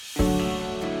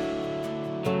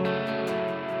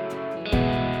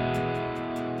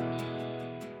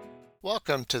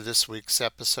Welcome to this week's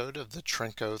episode of the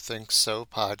Trinko Thinks So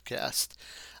podcast.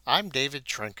 I'm David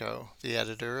Trinko, the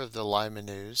editor of the Lima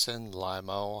News in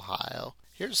Lima, Ohio.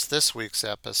 Here's this week's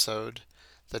episode,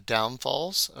 The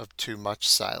Downfalls of Too Much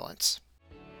Silence.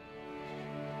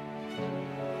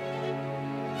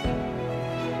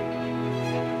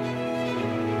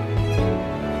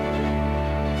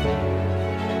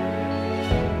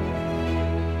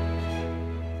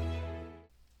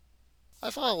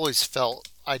 I've always felt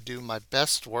I do my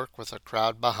best work with a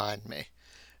crowd behind me.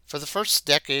 For the first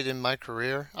decade in my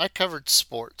career, I covered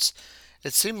sports.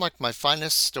 It seemed like my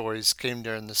finest stories came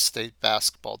during the state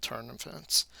basketball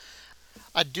tournaments.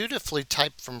 I dutifully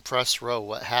typed from press row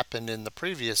what happened in the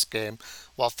previous game,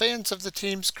 while fans of the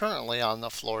teams currently on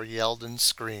the floor yelled and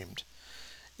screamed.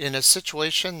 In a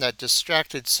situation that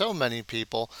distracted so many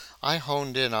people, I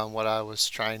honed in on what I was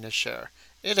trying to share.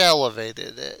 It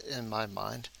elevated it in my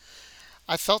mind.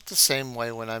 I felt the same way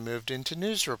when I moved into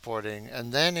news reporting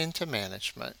and then into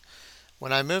management.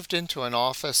 When I moved into an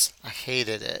office, I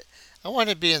hated it. I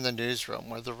wanted to be in the newsroom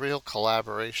where the real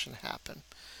collaboration happened.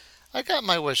 I got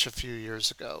my wish a few years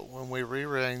ago when we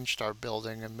rearranged our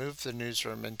building and moved the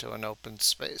newsroom into an open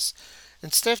space.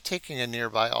 Instead of taking a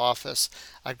nearby office,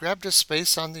 I grabbed a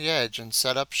space on the edge and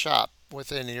set up shop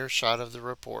within earshot of the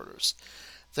reporters.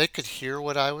 They could hear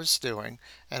what I was doing,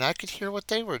 and I could hear what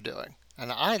they were doing,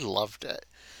 and I loved it.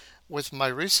 With my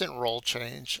recent role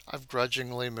change, I've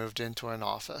grudgingly moved into an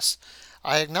office.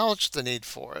 I acknowledge the need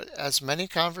for it, as many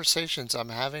conversations I'm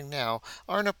having now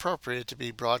aren't appropriate to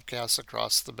be broadcast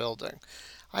across the building.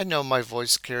 I know my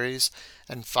voice carries,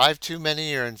 and 5 too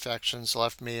many ear infections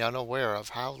left me unaware of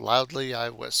how loudly I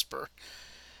whisper.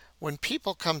 When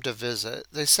people come to visit,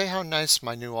 they say how nice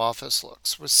my new office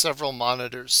looks, with several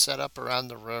monitors set up around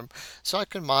the room so I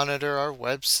can monitor our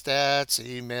web stats,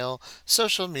 email,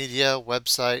 social media,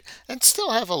 website, and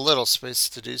still have a little space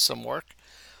to do some work.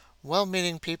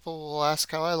 Well-meaning people will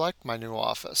ask how I like my new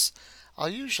office. I'll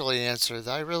usually answer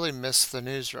that I really miss the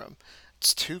newsroom.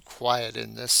 It's too quiet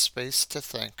in this space to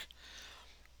think.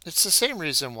 It's the same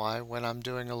reason why, when I'm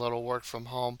doing a little work from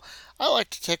home, I like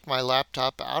to take my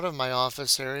laptop out of my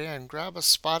office area and grab a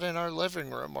spot in our living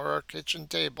room or our kitchen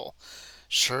table.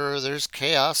 Sure, there's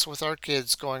chaos with our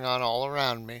kids going on all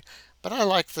around me, but I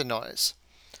like the noise.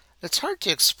 It's hard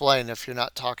to explain if you're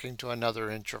not talking to another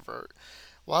introvert.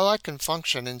 While I can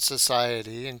function in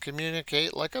society and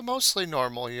communicate like a mostly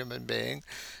normal human being,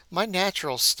 my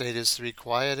natural state is to be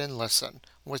quiet and listen,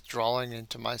 withdrawing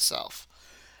into myself.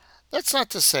 That's not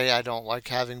to say I don't like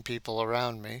having people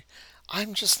around me.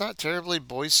 I'm just not terribly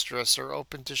boisterous or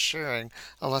open to sharing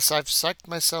unless I've psyched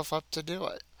myself up to do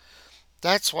it.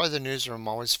 That's why the newsroom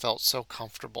always felt so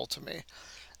comfortable to me.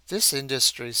 This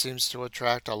industry seems to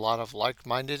attract a lot of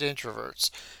like-minded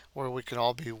introverts, where we can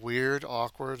all be weird,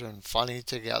 awkward, and funny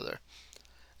together.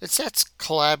 It's that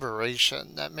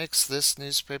collaboration that makes this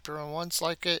newspaper and ones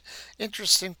like it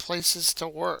interesting places to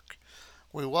work.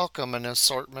 We welcome an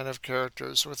assortment of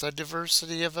characters with a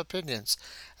diversity of opinions,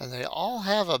 and they all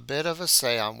have a bit of a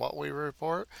say on what we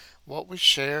report, what we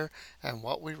share, and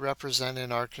what we represent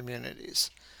in our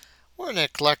communities. We're an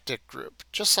eclectic group,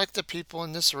 just like the people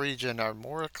in this region are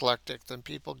more eclectic than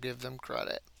people give them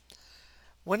credit.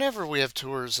 Whenever we have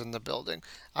tours in the building,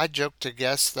 I joke to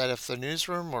guests that if the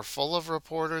newsroom were full of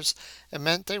reporters, it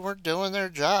meant they weren't doing their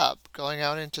job, going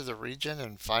out into the region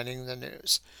and finding the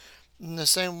news. In the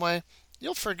same way,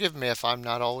 you'll forgive me if I'm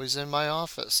not always in my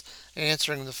office,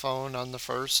 answering the phone on the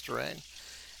first ring.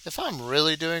 If I'm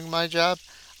really doing my job,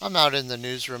 I'm out in the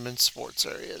newsroom and sports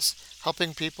areas,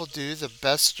 helping people do the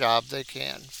best job they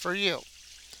can for you.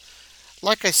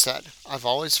 Like I said, I've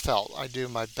always felt I do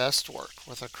my best work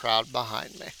with a crowd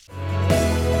behind me.